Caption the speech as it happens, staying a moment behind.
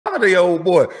the old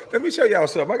boy. Let me show y'all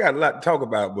something. I got a lot to talk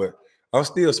about, but I'm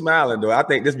still smiling though. I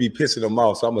think this be pissing them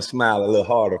off, so I'm gonna smile a little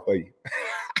harder for you.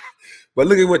 But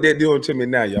look at what they're doing to me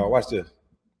now, y'all. Watch this.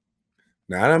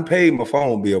 Now I done paid my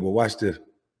phone bill, but watch this.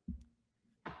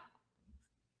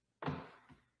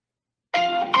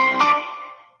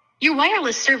 Your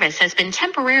wireless service has been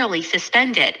temporarily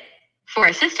suspended. For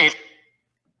assistance.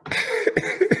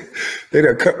 They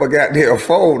done cut my goddamn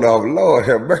phone off. Lord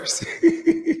have mercy.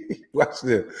 Watch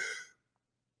this.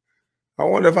 I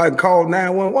wonder if I can call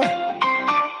 911.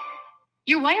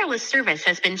 Your wireless service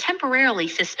has been temporarily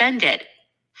suspended.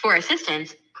 For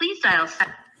assistance, please dial.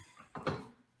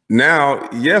 Now,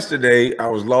 yesterday, I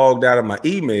was logged out of my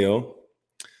email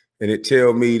and it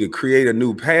tells me to create a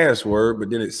new password, but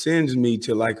then it sends me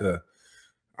to like a,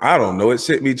 I don't know, it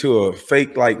sent me to a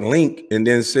fake like link and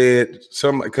then said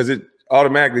because it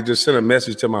automatically just sent a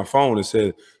message to my phone and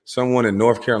said, someone in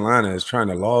North Carolina is trying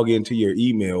to log into your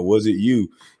email. Was it you?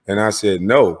 And I said,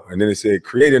 no. And then it said,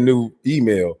 create a new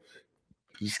email.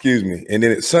 Excuse me. And then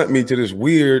it sent me to this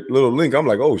weird little link. I'm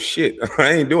like, oh shit,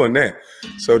 I ain't doing that.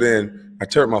 So then I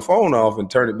turned my phone off and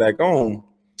turned it back on.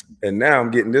 And now I'm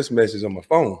getting this message on my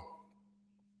phone.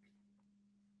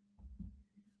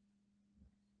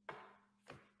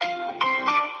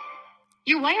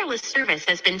 Your wireless service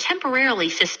has been temporarily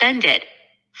suspended.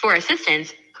 For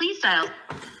assistance, please dial.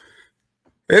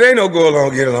 It ain't no go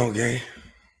along, get along game.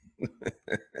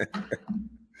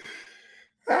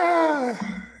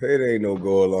 It ain't no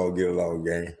go along, get along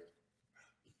game.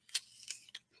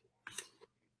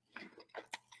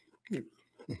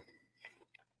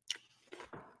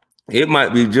 It might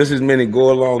be just as many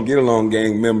go along, get along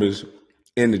gang members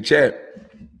in the chat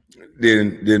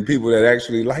than people that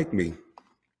actually like me.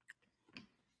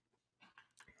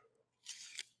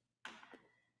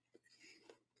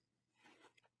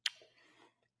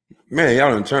 Man,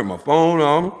 y'all done turned my phone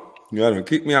on. Y'all done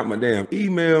kicked me out my damn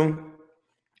email.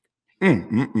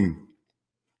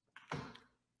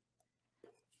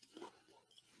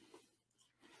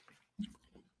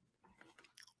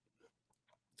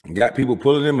 Got people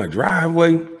pulling in my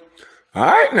driveway. All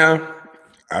right now.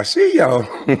 I see y'all.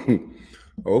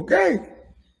 Okay.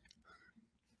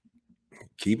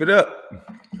 Keep it up.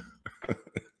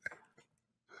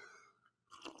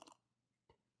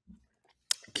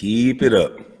 Keep it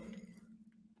up.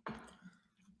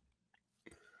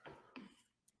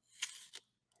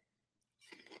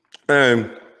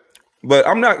 But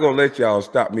I'm not gonna let y'all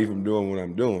stop me from doing what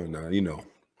I'm doing now. You know,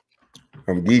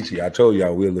 I'm Geechee. I told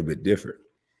y'all we're a little bit different.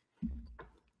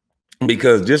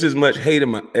 Because just as much hate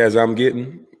as I'm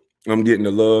getting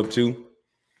the love too.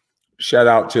 Shout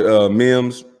out to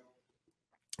Mims.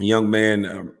 A young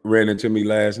man ran into me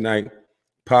last night.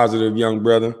 Positive young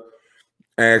brother.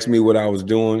 Asked me what I was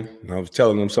doing. I was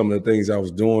telling him some of the things I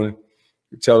was doing.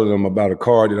 Telling him about a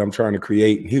car that I'm trying to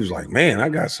create. And he was like, man, I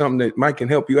got something that might can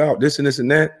help you out. This and this and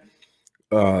that.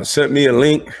 Sent me a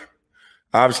link.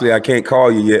 Obviously, I can't call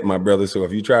you yet, my brother. So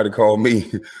if you try to call me,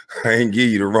 I ain't give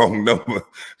you the wrong number.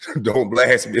 Don't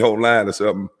blast me online or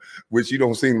something, which you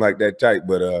don't seem like that type.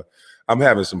 But I'm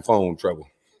having some phone trouble,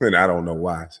 and I don't know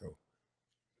why. So.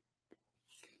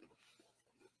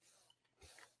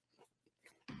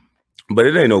 But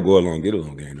it ain't no go along, get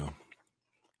along game, though.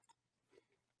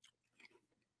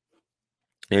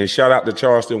 And shout out to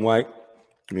Charleston White.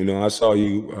 You know, I saw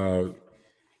you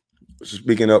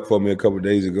speaking up for me a couple of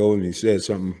days ago, and you said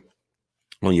something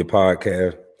on your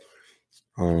podcast.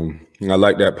 And I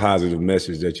like that positive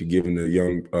message that you're giving the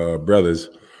young brothers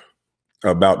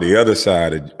about the other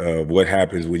side of what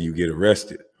happens when you get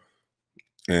arrested.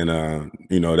 And,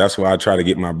 you know, that's why I try to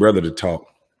get my brother to talk.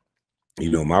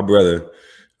 You know, my brother,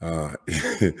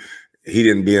 he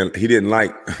didn't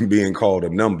like being called a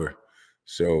number.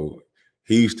 So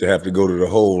he used to have to go to the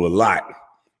hole a lot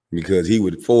because he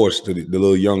would force the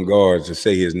little young guards to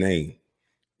say his name,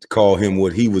 to call him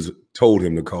what he was told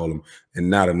him to call him, and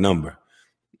not a number.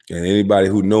 And anybody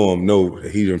who know him know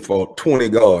that he done fought 20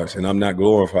 guards, and I'm not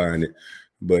glorifying it,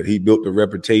 but he built a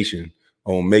reputation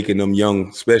on making them young,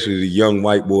 especially the young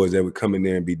white boys that would come in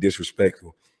there and be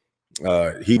disrespectful.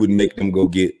 He would make them go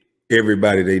get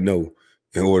everybody they know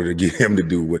in order to get him to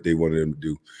do what they wanted him to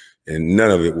do. And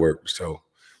none of it worked. So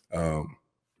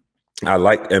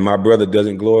and my brother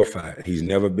doesn't glorify it. He's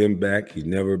never been back. He's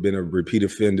never been a repeat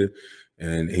offender.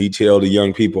 And he tell the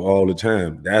young people all the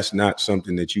time, that's not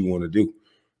something that you want to do.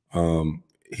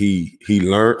 He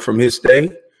learned from his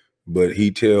stay, but he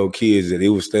tell kids that it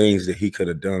was things that he could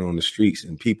have done on the streets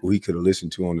and people he could have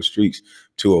listened to on the streets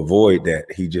to avoid that.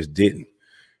 He just didn't.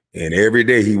 And every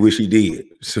day he wish he did.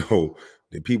 So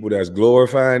the people that's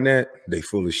glorifying that, they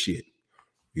full of shit.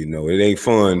 You know, it ain't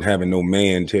fun having no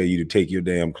man tell you to take your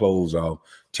damn clothes off,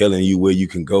 telling you where you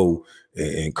can go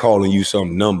and calling you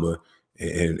some number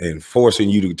and forcing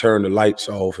you to turn the lights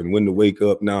off and when to wake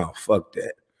up. Nah, fuck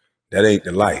that. That ain't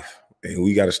the life. And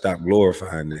we got to stop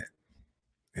glorifying that.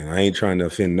 And I ain't trying to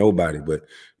offend nobody, but,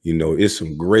 you know, it's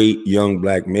some great young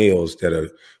black males that are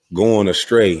going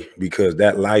astray because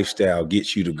that lifestyle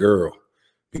gets you the girl,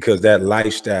 because that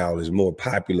lifestyle is more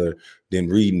popular than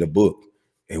reading the book.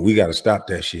 And we got to stop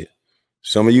that shit.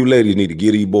 Some of you ladies need to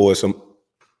give these boys some.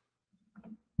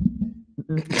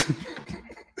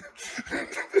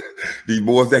 These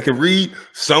boys that can read,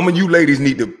 some of you ladies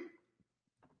need to.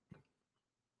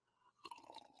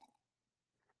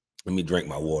 Let me drink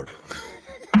my water.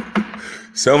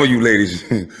 Some of you ladies,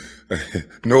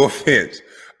 no offense,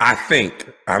 I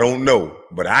don't know,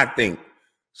 but I think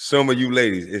some of you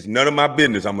ladies, it's none of my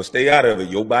business. I'm going to stay out of it.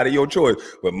 Your body, your choice.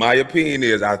 But my opinion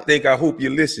is, I hope you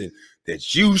listen,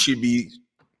 that you should be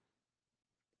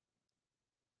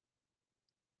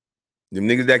them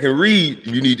niggas that can read.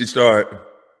 You need to start.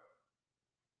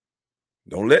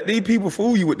 Don't let these people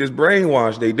fool you with this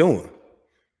brainwash they doing.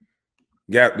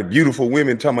 Got the beautiful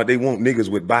women talking about they want niggas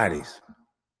with bodies.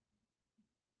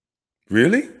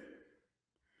 Really?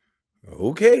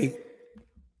 Okay.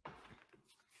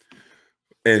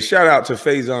 And shout out to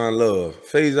Faison Love.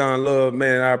 Faison Love,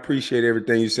 man, I appreciate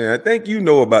everything you're saying. I think you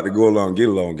know about the go along, get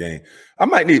along game. I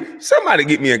might need somebody to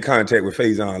get me in contact with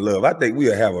Faison Love. I think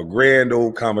we'll have a grand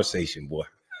old conversation, boy.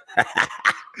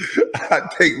 I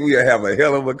think we'll have a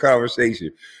hell of a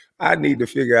conversation. I need to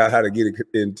figure out how to get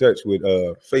in touch with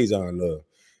Faison Love.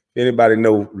 If anybody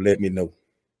know, let me know.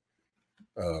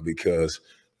 Because,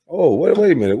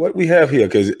 wait a minute, what we have here?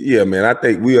 Because, yeah, man, I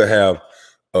think we'll have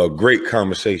a great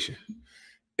conversation.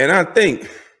 And I think,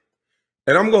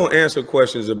 and I'm going to answer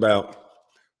questions about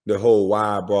the whole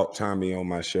why I brought Tommy on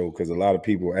my show, because a lot of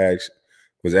people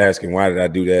was asking, why did I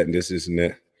do that and this and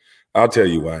that. I'll tell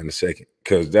you why in a second,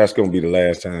 because that's going to be the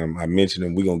last time I mention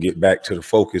them. We're going to get back to the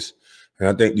focus. And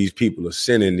I think these people are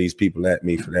sending these people at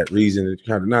me for that reason. It's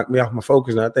trying to knock me off my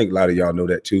focus. And I think a lot of y'all know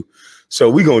that too. So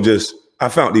we're going to I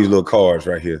found these little cards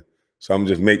right here. So I'm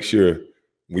just make sure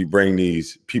we bring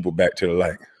these people back to the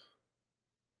light.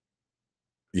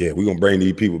 Yeah, we're going to bring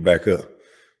these people back up.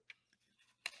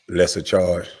 Lesser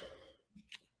charge.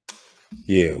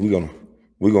 Yeah, we're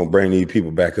gonna bring these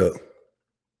people back up.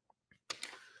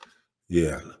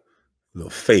 Yeah, little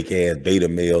fake ass beta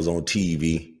males on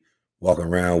TV walking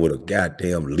around with a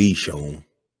goddamn leash on.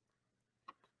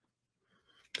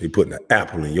 They putting an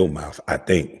apple in your mouth, I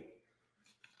think.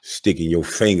 Sticking your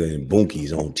finger in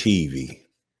bunkies on TV.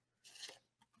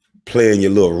 Playing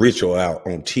your little ritual out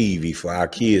on TV for our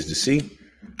kids to see.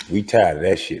 We tired of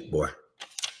that shit, boy.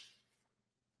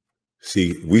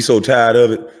 See, we so tired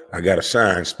of it, I got a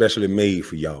sign specially made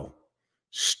for y'all.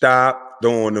 Stop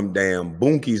throwing them damn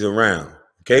bunkies around,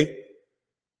 okay?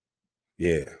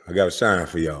 Yeah, I got a sign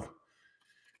for y'all.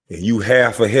 And you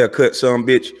half a haircut, some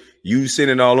bitch, you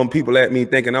sending all them people at me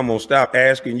thinking I'm gonna stop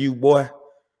asking you, boy?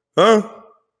 Huh?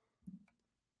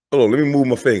 Hold on, let me move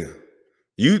my finger.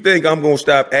 You think I'm gonna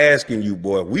stop asking you,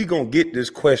 boy? We gonna get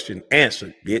this question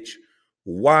answered, bitch.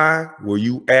 Why were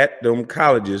you at them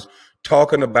colleges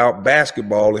talking about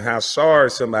basketball and how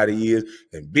sorry somebody is?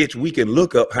 And bitch, we can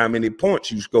look up how many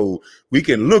points you scored. We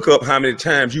can look up how many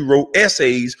times you wrote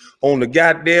essays on the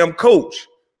goddamn coach.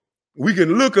 We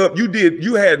can look up,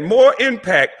 you had more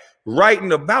impact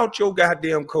writing about your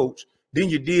goddamn coach than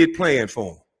you did playing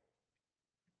for him.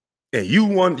 And you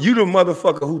the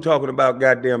motherfucker who talking about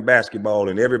goddamn basketball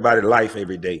and everybody's life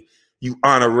every day. You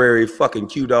honorary fucking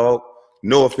Q-Dog.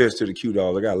 No offense to the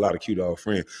Q-Dog. I got a lot of Q-Dog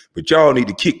friends. But y'all need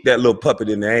to kick that little puppet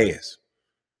in the ass.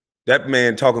 That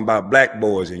man talking about black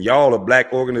boys and y'all a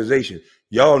black organization.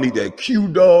 Y'all need that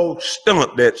Q-Dog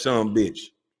stump that son bitch.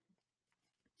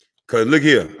 Because look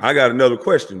here, I got another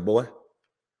question, boy.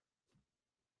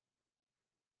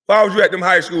 Why was you at them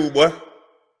high school, boy?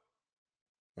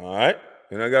 All right.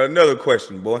 And I got another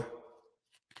question, boy.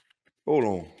 Hold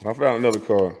on. I found another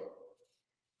card.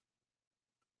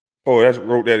 Oh, I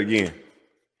wrote that again.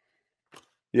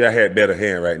 Yeah, I had better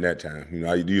handwriting that time. You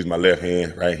know, I used my left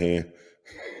hand, right hand.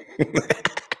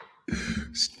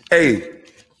 Hey,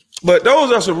 but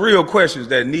those are some real questions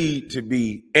that need to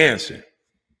be answered.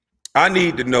 I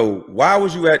need to know, why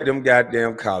was you at them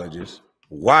goddamn colleges?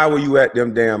 Why were you at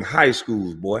them damn high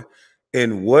schools, boy?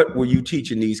 And what were you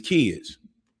teaching these kids?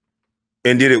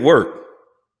 And did it work?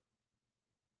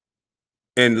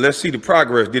 And let's see the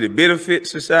progress. Did it benefit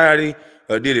society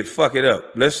or did it fuck it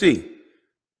up? Let's see.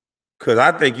 Because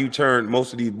I think you turned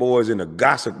most of these boys into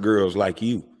gossip girls like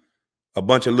you. A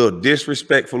bunch of little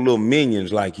disrespectful little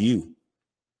minions like you.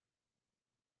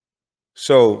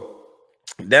 So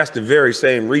that's the very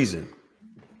same reason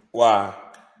why,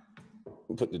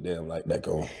 put the damn light back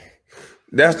on.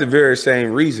 That's the very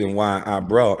same reason why I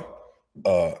brought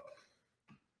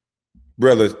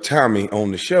Brother Tommy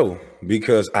on the show,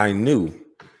 because I knew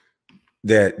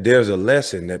that there's a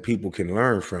lesson that people can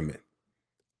learn from it.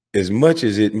 As much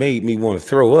as it made me want to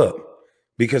throw up,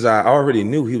 because I already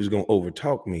knew he was going to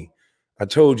overtalk me. I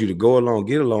told you to go along,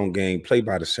 get along game, play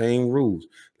by the same rules.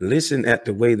 Listen at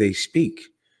the way they speak.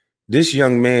 This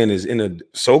young man is in a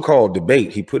so-called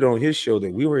debate. He put on his show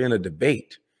that we were in a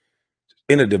debate.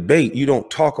 In a debate, you don't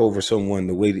talk over someone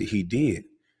the way that he did.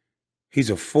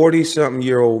 He's a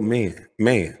 40-something-year-old man,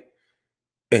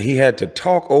 and he had to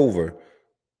talk over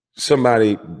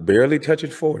somebody barely touching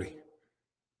 40.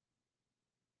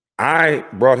 I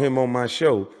brought him on my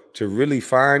show to really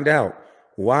find out,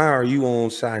 why are you on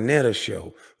Sinetta's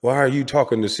show? Why are you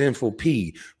talking to Sinful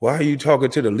P? Why are you talking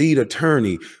to the lead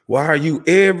attorney? Why are you,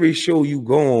 every show you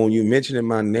go on, you mentioning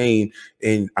my name?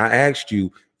 And I asked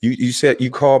you, you said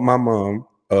you called my mom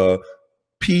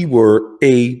P word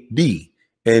A-B.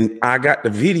 And I got the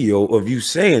video of you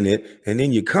saying it, and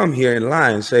then you come here and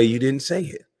lie and say you didn't say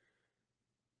it.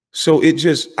 So it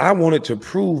just, I wanted to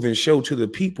prove and show to the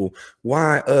people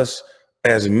why us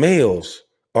as males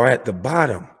are at the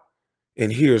bottom.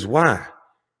 And here's why.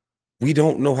 We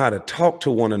don't know how to talk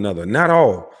to one another. Not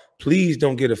all. Please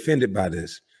don't get offended by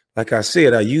this. Like I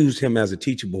said, I used him as a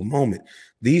teachable moment.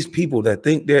 These people that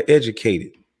think they're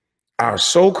educated are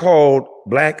so-called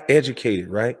Black educated,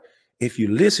 right? If you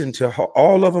listen to how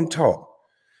all of them talk,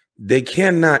 they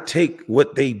cannot take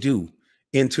what they do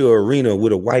into an arena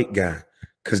with a white guy,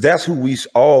 because that's who we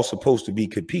all supposed to be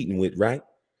competing with, right?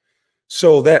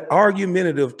 So that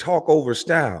argumentative talk over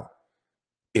style,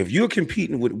 if you're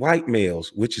competing with white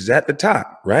males, which is at the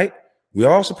top, right? We're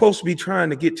all supposed to be trying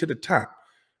to get to the top.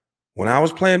 When I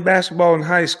was playing basketball in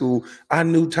high school, I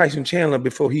knew Tyson Chandler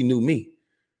before he knew me,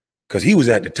 because he was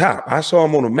at the top. I saw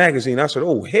him on a magazine. I said,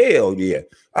 oh, hell yeah,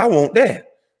 I want that.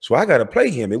 So I got to play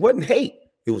him. It wasn't hate.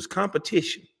 It was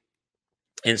competition.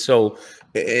 And so,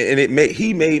 and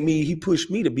he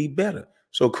pushed me to be better.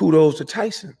 So kudos to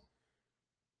Tyson.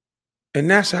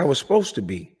 And that's how it's supposed to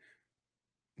be.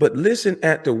 But listen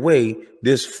at the way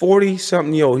this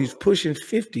 40-something-year-old, he's pushing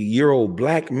 50-year-old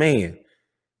Black man,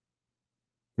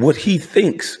 what he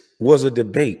thinks was a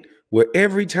debate, where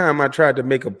every time I tried to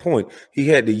make a point, he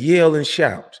had to yell and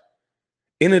shout.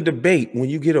 In a debate,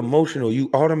 when you get emotional, you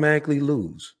automatically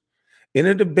lose. In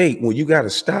a debate, when you got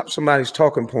to stop somebody's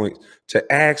talking points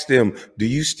to ask them, do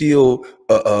you still,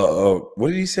 what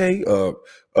did he say?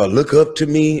 Look up to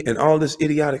me and all this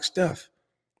idiotic stuff.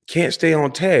 Can't stay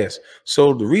on task.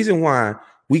 So the reason why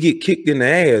we get kicked in the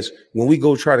ass when we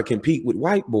go try to compete with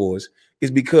white boys is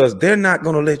because they're not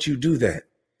going to let you do that.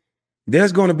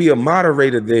 There's going to be a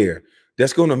moderator there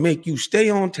that's going to make you stay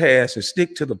on task and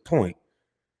stick to the point.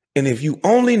 And if you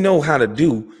only know how to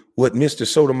do what Mr.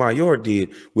 Sotomayor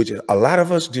did, which a lot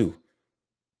of us do,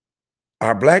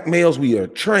 our Black males, we are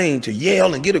trained to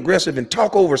yell and get aggressive and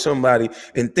talk over somebody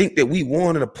and think that we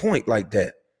won at a point like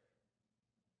that.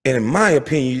 And in my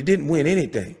opinion, you didn't win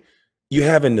anything. You're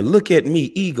having to look at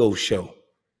me ego show.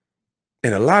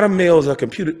 And a lot of males are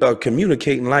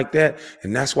communicating like that.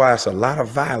 And that's why it's a lot of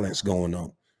violence going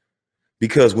on.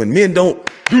 Because when men don't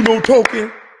do no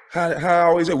talking, how I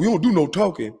always say, we don't do no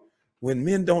talking. When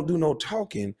men don't do no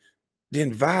talking,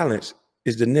 then violence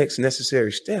is the next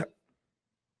necessary step.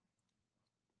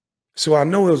 So I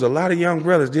know there was a lot of young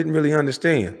brothers didn't really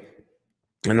understand.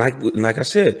 And like I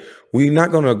said, we're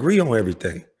not going to agree on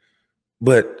everything.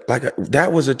 But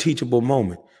that was a teachable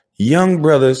moment. Young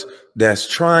brothers that's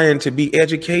trying to be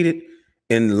educated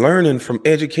and learning from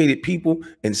educated people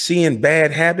and seeing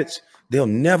bad habits, they'll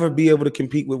never be able to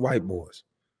compete with white boys.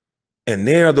 And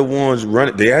they're the ones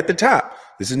running. They're at the top.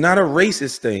 This is not a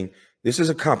racist thing. This is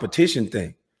a competition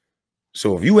thing.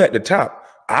 So if you at the top,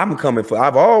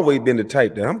 I've always been the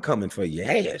type that I'm coming for your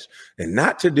ass, and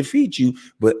not to defeat you,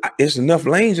 but it's enough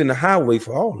lanes in the highway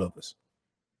for all of us.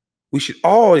 We should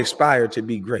all aspire to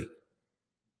be great.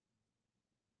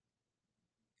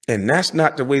 And that's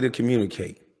not the way to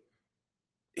communicate.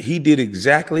 He did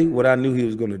exactly what I knew he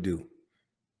was going to do.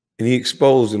 And he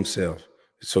exposed himself.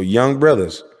 So young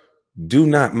brothers, do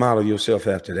not model yourself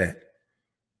after that.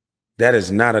 That is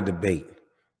not a debate.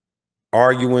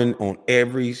 Arguing on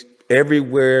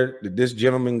everywhere that this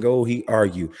gentleman go, he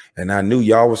argue. And I knew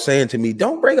y'all was saying to me,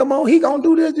 don't bring him on. He gonna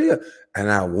do this. And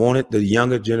I wanted the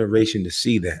younger generation to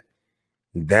see that.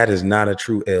 That is not a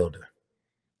true elder.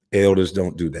 Elders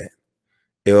don't do that.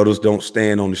 Elders don't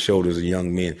stand on the shoulders of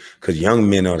young men, because young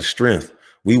men are the strength.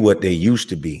 We what they used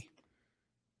to be.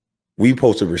 We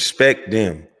supposed to respect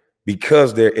them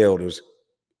because they're elders,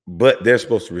 but they're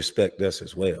supposed to respect us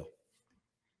as well.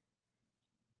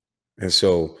 And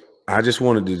so I just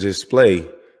wanted to display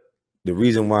the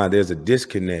reason why there's a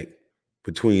disconnect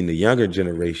between the younger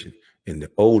generation and the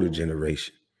older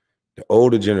generation. The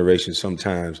older generation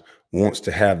sometimes wants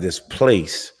to have this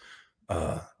place.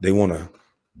 They want to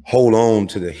hold on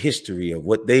to the history of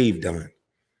what they've done.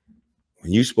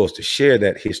 And you're supposed to share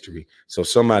that history so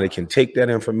somebody can take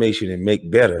that information and make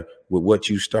better with what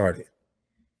you started.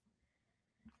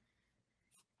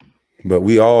 But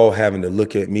we all having to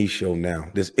look at me show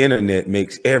now. This internet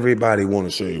makes everybody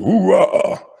want to say,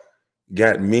 hoorah.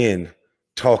 Got men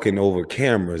talking over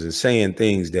cameras and saying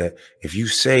things that if you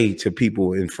say to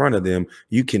people in front of them,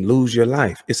 you can lose your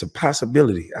life. It's a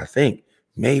possibility, I think,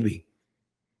 maybe.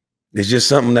 It's just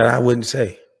something that I wouldn't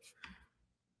say.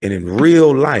 And in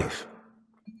real life,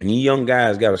 and you young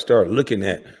guys got to start looking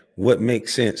at what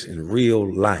makes sense in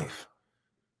real life.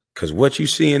 Because what you're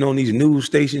seeing on these news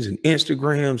stations and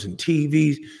Instagrams and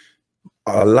TVs,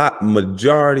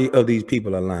 majority of these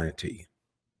people are lying to you.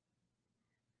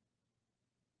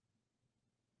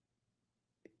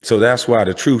 So that's why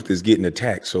the truth is getting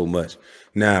attacked so much.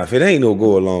 Now, if it ain't no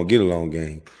go along, get along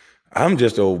gang, I'm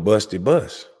just old busted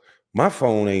bus. My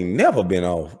phone ain't never been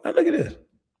off. Now look at this.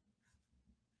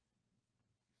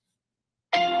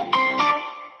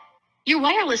 Your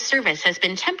wireless service has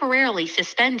been temporarily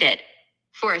suspended.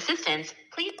 For assistance,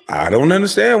 please. I don't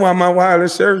understand why my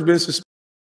wireless service been suspended.